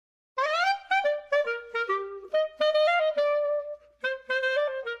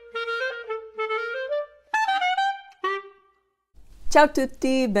Ciao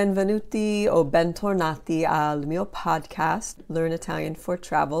tutti, benvenuti o bentornati al mio podcast Learn Italian for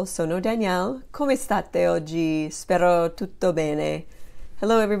Travel. Sono Danielle. Come state oggi? Spero tutto bene.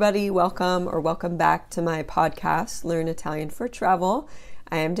 Hello everybody, welcome or welcome back to my podcast Learn Italian for Travel.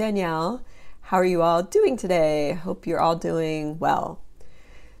 I am Danielle. How are you all doing today? Hope you're all doing well.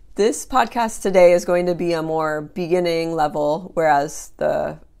 This podcast today is going to be a more beginning level, whereas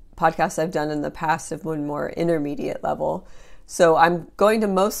the podcasts I've done in the past have been more intermediate level. So I'm going to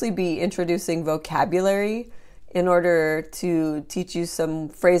mostly be introducing vocabulary in order to teach you some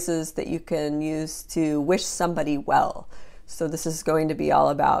phrases that you can use to wish somebody well. So this is going to be all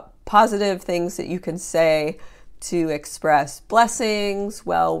about positive things that you can say to express blessings,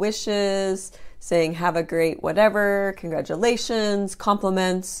 well wishes, saying have a great whatever, congratulations,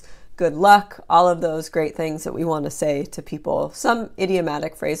 compliments, good luck, all of those great things that we want to say to people. Some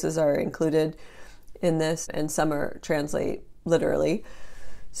idiomatic phrases are included in this and some are translate literally.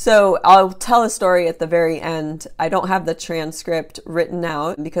 So I'll tell a story at the very end. I don't have the transcript written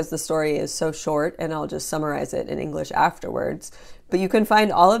out because the story is so short, and I'll just summarize it in English afterwards. But you can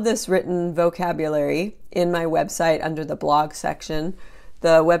find all of this written vocabulary in my website under the blog section.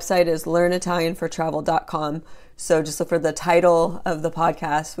 The website is learnitalianfortravel.com. So just look for the title of the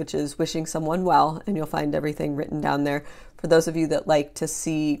podcast, which is Wishing Someone Well, and you'll find everything written down there for those of you that like to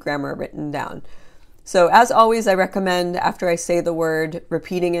see grammar written down. So as always, I recommend after I say the word,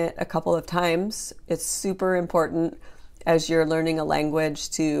 repeating it a couple of times. It's super important as you're learning a language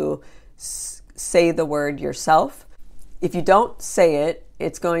to say the word yourself. If you don't say it,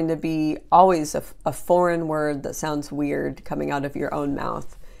 it's going to be always a foreign word that sounds weird coming out of your own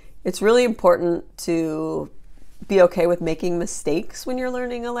mouth. It's really important to be okay with making mistakes when you're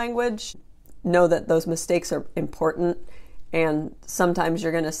learning a language. Know that those mistakes are important, and sometimes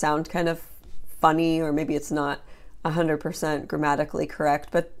you're going to sound kind of funny, or maybe it's not 100% grammatically correct,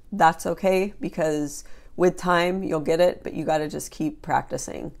 but that's okay because with time you'll get it, but you got to just keep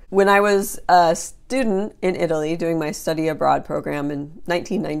practicing. When I was a student in Italy doing my study abroad program in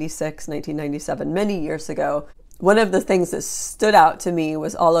 1996, 1997, many years ago, one of the things that stood out to me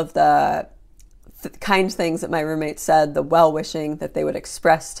was all of the kind things that my roommates said, the well-wishing that they would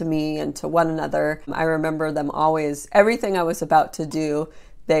express to me and to one another. I remember them always, everything I was about to do,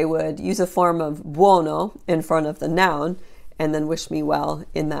 they would use a form of buono in front of the noun and then wish me well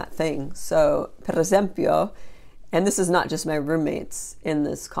in that thing. So, per esempio, and this is not just my roommates in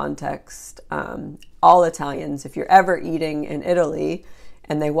this context, all Italians, if you're ever eating in Italy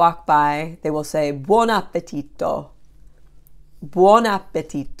and they walk by, they will say, buon appetito, buon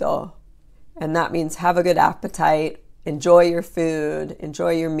appetito. And that means have a good appetite, enjoy your food,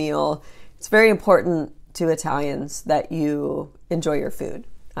 enjoy your meal. It's very important to Italians that you enjoy your food.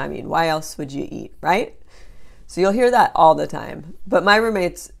 I mean, why else would you eat, right? So you'll hear that all the time. But my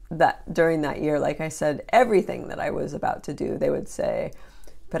roommates that during that year, like I said, everything that I was about to do, they would say,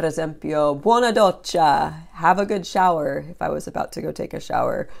 per esempio, buona doccia, have a good shower if I was about to go take a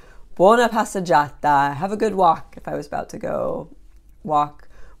shower. Buona passeggiata, have a good walk if I was about to go walk.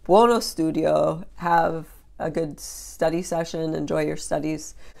 Buono studio, have a good study session, enjoy your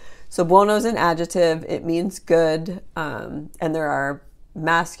studies. So buono is an adjective, it means good, and there are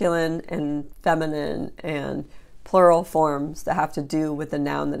masculine and feminine and plural forms that have to do with the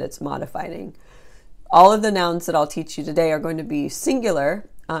noun that it's modifying. All of the nouns that I'll teach you today are going to be singular,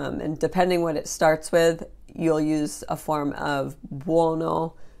 and depending what it starts with, you'll use a form of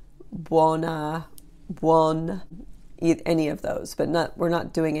buono, buona, buon, any of those, but we're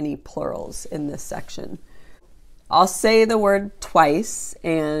not doing any plurals in this section. I'll say the word twice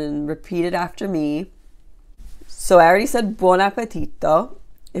and repeat it after me. So I already said buon appetito.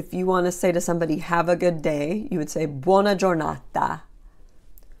 If you want to say to somebody, have a good day, you would say buona giornata.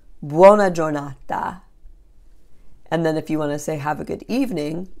 Buona giornata. And then if you want to say have a good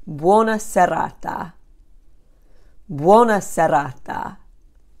evening, buona serata. Buona serata.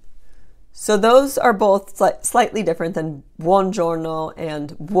 So those are both slightly different than buongiorno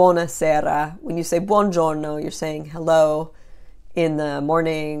and buonasera. When you say buongiorno, you're saying hello in the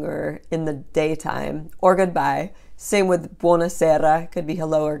morning or in the daytime, or goodbye. Same with buonasera, could be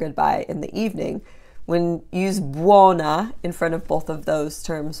hello or goodbye in the evening. When you use buona in front of both of those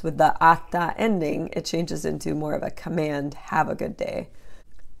terms with the ata ending, it changes into more of a command, have a good day.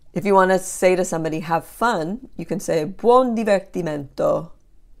 If you want to say to somebody, have fun, you can say buon divertimento.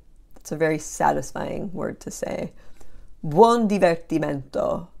 It's a very satisfying word to say. Buon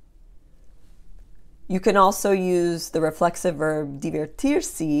divertimento. You can also use the reflexive verb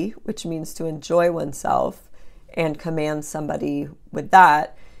divertirsi, which means to enjoy oneself, and command somebody with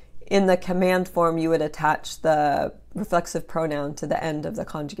that. In the command form, you would attach the reflexive pronoun to the end of the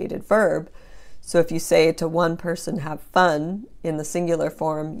conjugated verb. So if you say to one person, have fun, in the singular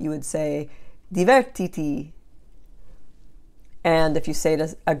form, you would say, divertiti. And if you say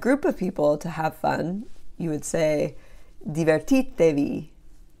to a group of people to have fun, you would say, divertitevi.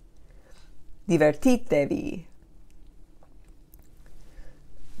 Divertitevi.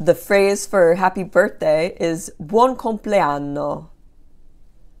 The phrase for happy birthday is buon compleanno.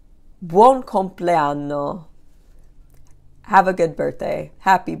 Buon compleanno. Have a good birthday.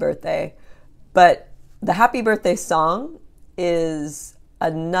 Happy birthday. But the happy birthday song is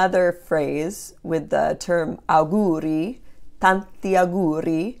another phrase with the term auguri, tanti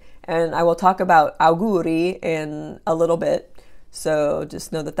auguri, and I will talk about auguri in a little bit, so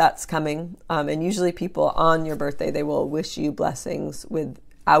just know that that's coming. And usually people on your birthday, they will wish you blessings with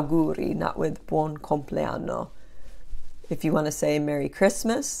auguri, not with buon compleanno. If you want to say Merry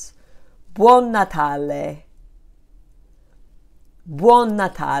Christmas, buon Natale. Buon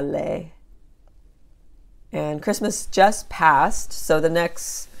Natale. And Christmas just passed, so the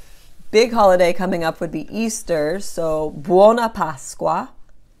next big holiday coming up would be Easter, so Buona Pasqua.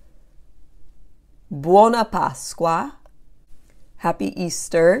 Buona Pasqua. Happy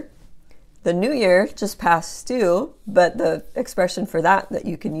Easter. The New Year just passed too, but the expression for that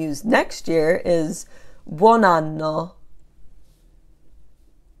you can use next year is Buon anno.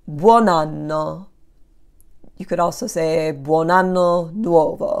 Buon anno. You could also say Buon anno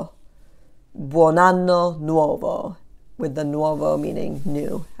nuovo. Buon anno nuovo, with the nuovo meaning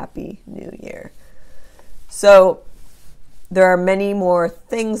new, happy new year. So there are many more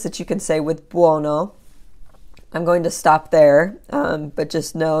things that you can say with buono. I'm going to stop there, but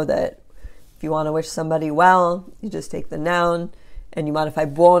just know that if you want to wish somebody well, you just take the noun and you modify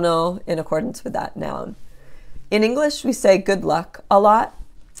buono in accordance with that noun. In English, we say good luck a lot,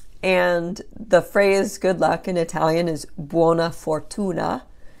 and the phrase good luck in Italian is buona fortuna.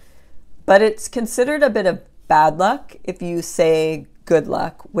 But it's considered a bit of bad luck if you say good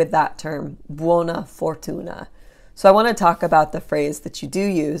luck with that term, buona fortuna. So I want to talk about the phrase that you do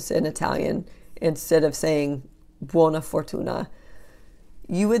use in Italian instead of saying buona fortuna.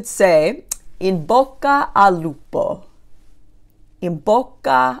 You would say, in bocca al lupo. In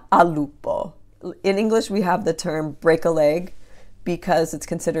bocca al lupo. In English, we have the term break a leg because it's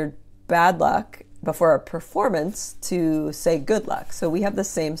considered bad luck before a performance to say good luck. So we have the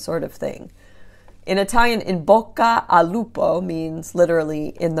same sort of thing. In Italian, in bocca al lupo means literally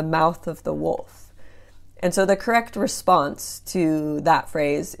in the mouth of the wolf. And so the correct response to that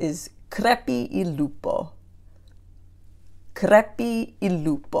phrase is crepi il lupo. Crepi il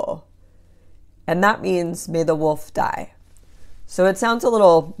lupo. And that means may the wolf die. So it sounds a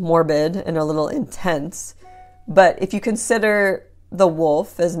little morbid and a little intense, but if you consider the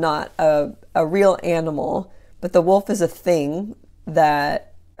wolf as not a real animal, but the wolf is a thing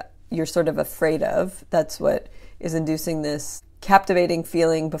that you're sort of afraid of. That's what is inducing this captivating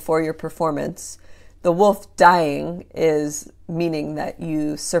feeling before your performance. The wolf dying is meaning that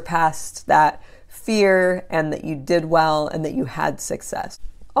you surpassed that fear and that you did well and that you had success.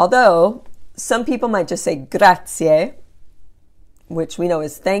 Although some people might just say grazie, which we know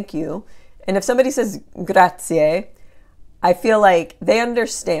is thank you. And if somebody says grazie, I feel like they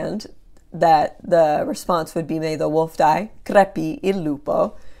understand that the response would be may the wolf die, crepi il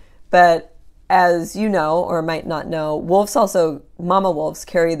lupo. But as you know, or might not know, wolves also, mama wolves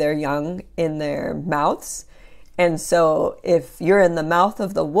carry their young in their mouths. And so if you're in the mouth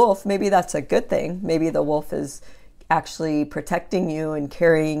of the wolf, maybe that's a good thing. Maybe the wolf is actually protecting you and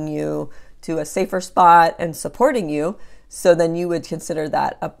carrying you to a safer spot and supporting you. So then you would consider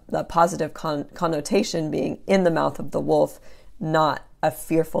that a positive connotation being in the mouth of the wolf, not a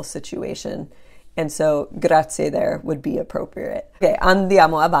fearful situation. And so grazie there would be appropriate. Okay,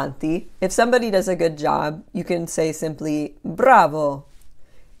 andiamo avanti. If somebody does a good job, you can say simply bravo.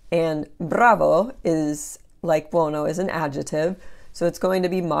 And bravo is, like buono, is an adjective. So it's going to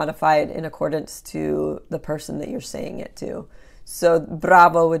be modified in accordance to the person that you're saying it to. So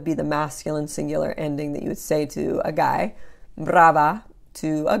bravo would be the masculine singular ending that you would say to a guy. Brava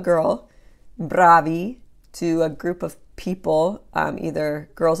to a girl. Bravi to a group of people, either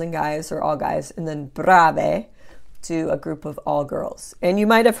girls and guys or all guys. And then brave to a group of all girls. And you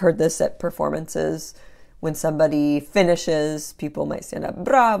might have heard this at performances. When somebody finishes, people might stand up,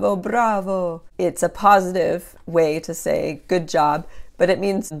 bravo, bravo. It's a positive way to say good job, but it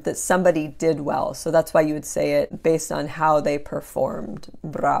means that somebody did well. So that's why you would say it based on how they performed,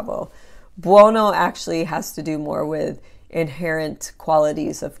 bravo. Buono actually has to do more with inherent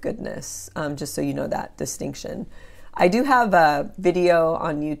qualities of goodness, just so you know that distinction. I do have a video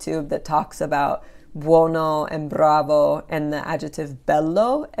on YouTube that talks about buono and bravo and the adjective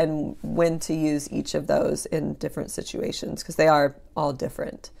bello and when to use each of those in different situations because they are all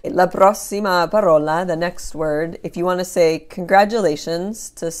different. La prossima parola, the next word, if you want to say congratulations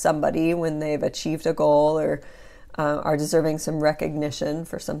to somebody when they've achieved a goal or are deserving some recognition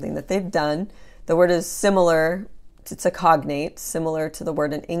for something that they've done, the word is similar. It's a cognate, similar to the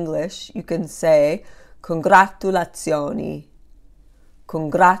word in English. You can say congratulazioni,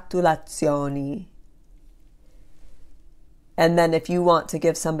 congratulazioni. And then if you want to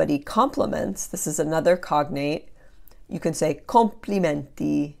give somebody compliments, this is another cognate, you can say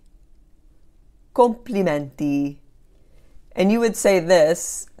complimenti, complimenti. And you would say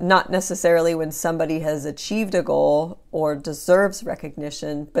this, not necessarily when somebody has achieved a goal or deserves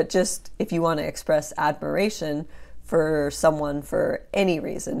recognition, but just if you want to express admiration for someone for any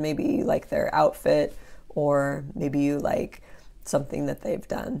reason. Maybe you like their outfit, or maybe you like something that they've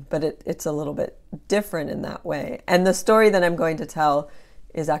done, but it's a little bit different in that way. And the story that I'm going to tell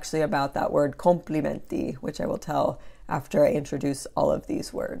is actually about that word complimenti, which I will tell after I introduce all of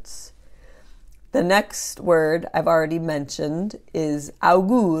these words. The next word I've already mentioned is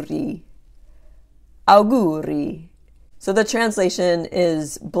auguri. Auguri. So the translation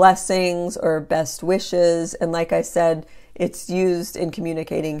is blessings or best wishes, and like I said, it's used in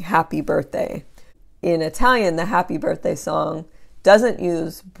communicating happy birthday. In Italian, the happy birthday song doesn't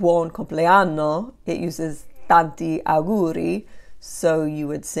use buon compleanno, it uses tanti auguri, so you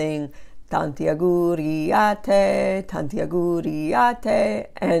would sing tanti auguri a te,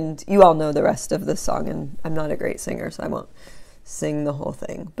 and you all know the rest of the song, and I'm not a great singer, so I won't sing the whole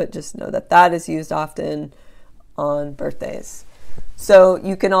thing, but just know that that is used often on birthdays. So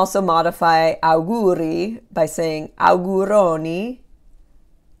you can also modify auguri by saying auguroni,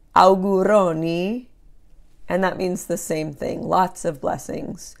 auguroni, and that means the same thing, lots of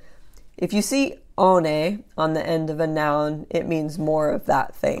blessings. If you see one on the end of a noun, it means more of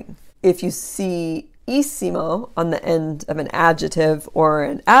that thing. If you see issimo on the end of an adjective or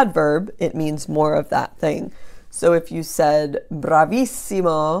an adverb, it means more of that thing. So if you said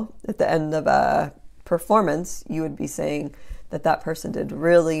bravissimo at the end of a performance, you would be saying that that person did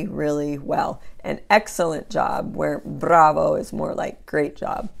really, really well. An excellent job, where bravo is more like great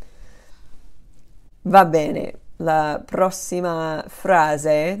job. Va bene. La prossima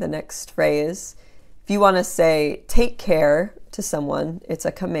frase, the next phrase, if you want to say take care to someone, it's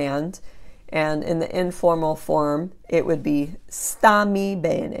a command. And in the informal form, it would be stammi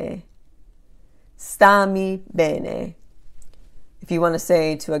bene. Stammi bene. If you want to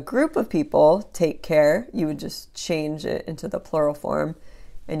say to a group of people, take care, you would just change it into the plural form,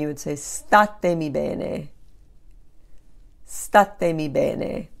 and you would say statemi bene. Statemi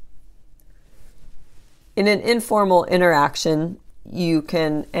bene. In an informal interaction, you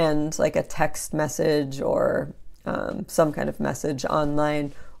can end like a text message or some kind of message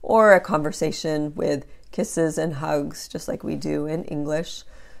online, or a conversation with kisses and hugs, just like we do in English.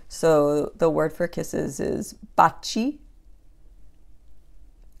 So the word for kisses is baci,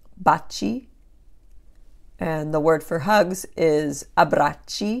 baci, and the word for hugs is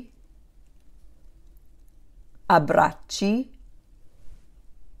abbracci, abbracci.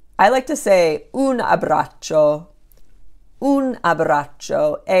 I like to say un abbraccio,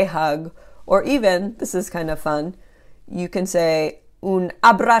 a hug, or even, this is kind of fun, you can say un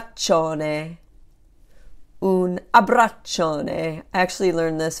abbraccione, un abbraccione. I actually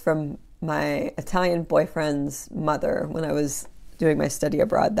learned this from my Italian boyfriend's mother when I was doing my study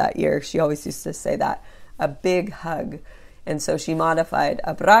abroad that year. She always used to say that, a big hug. And so she modified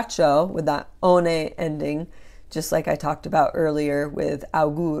abbraccio with that one ending, just like I talked about earlier with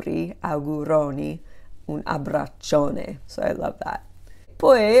auguri, auguroni, un abbraccione. So I love that.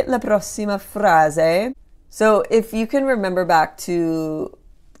 Poi la prossima frase. So if you can remember back to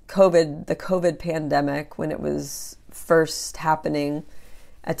COVID, the COVID pandemic, when it was first happening,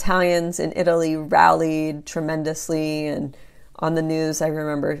 Italians in Italy rallied tremendously, and on the news I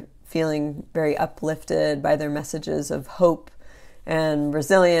remember feeling very uplifted by their messages of hope and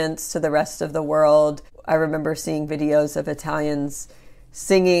resilience to the rest of the world. I remember seeing videos of Italians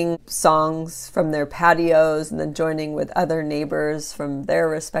singing songs from their patios and then joining with other neighbors from their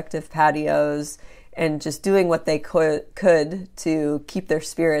respective patios and just doing what they could to keep their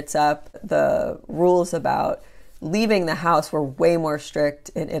spirits up. The rules about leaving the house were way more strict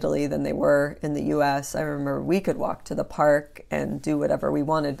in Italy than they were in the US. I remember we could walk to the park and do whatever we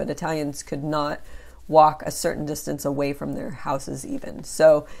wanted, but Italians could not walk a certain distance away from their houses even.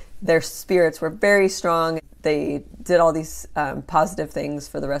 So their spirits were very strong. They did all these positive things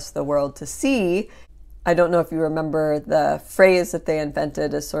for the rest of the world to see. I don't know if you remember the phrase that they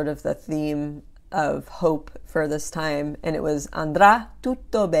invented as sort of the theme of hope for this time, and it was andrà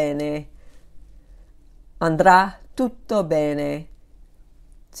tutto bene. Andrà tutto bene.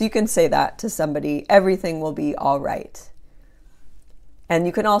 So you can say that to somebody, everything will be all right. And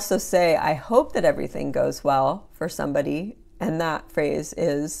you can also say, I hope that everything goes well for somebody, and that phrase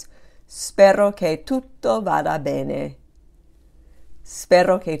is spero che tutto vada bene.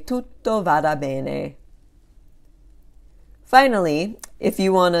 Spero che tutto vada bene. Finally, if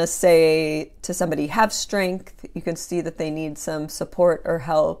you want to say to somebody, have strength, you can see that they need some support or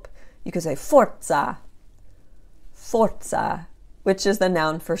help. You can say forza. Forza, which is the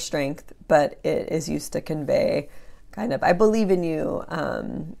noun for strength, but it is used to convey kind of, I believe in you,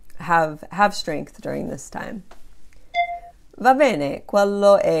 have strength during this time. Va bene,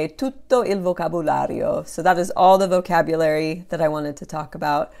 quello è tutto il vocabolario. So that is all the vocabulary that I wanted to talk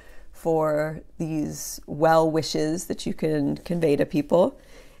about for these well wishes that you can convey to people.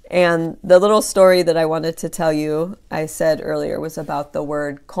 And the little story that I wanted to tell you, I said earlier, was about the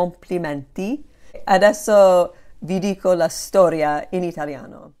word complimenti. Adesso vi dico la storia in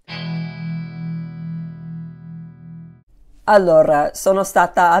italiano. Allora, sono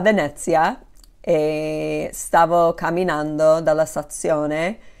stata a Venezia e stavo camminando dalla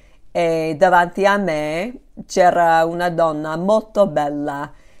stazione e davanti a me c'era una donna molto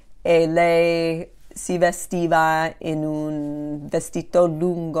bella e lei si vestiva in un vestito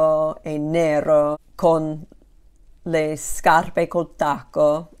lungo e nero con le scarpe col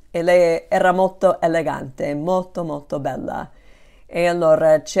tacco e lei era molto elegante, molto molto bella. E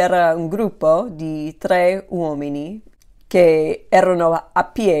allora c'era un gruppo di 3 uomini che erano a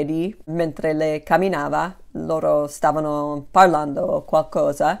piedi mentre lei camminava, loro stavano parlando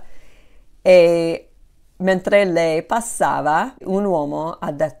qualcosa e mentre lei passava un uomo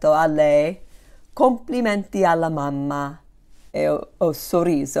ha detto a lei complimenti alla mamma e ho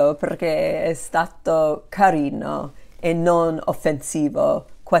sorriso perché è stato carino e non offensivo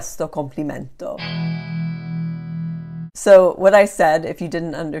questo complimento. So what I said, if you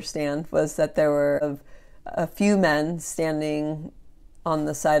didn't understand, was that there were a few men standing on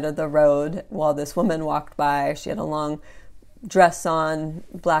the side of the road while this woman walked by. She had a long dress on,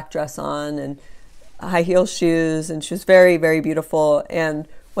 black dress on, and high heel shoes, and she was very, very beautiful. And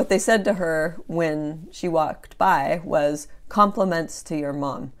what they said to her when she walked by was compliments to your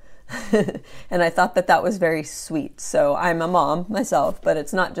mom. And I thought that that was very sweet. So I'm a mom myself, but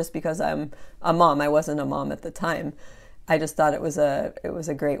it's not just because I'm a mom. I wasn't a mom at the time. I just thought it was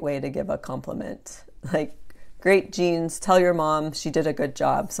a great way to give a compliment. Like, great genes, tell your mom she did a good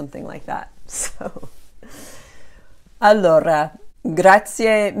job, something like that. So, allora,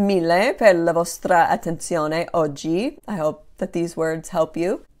 grazie mille per la vostra attenzione oggi. I hope that these words help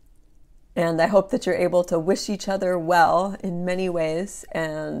you. And I hope that you're able to wish each other well in many ways.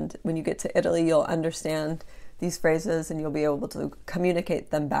 And when you get to Italy, you'll understand these phrases and you'll be able to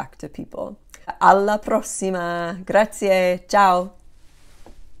communicate them back to people. Alla prossima. Grazie. Ciao.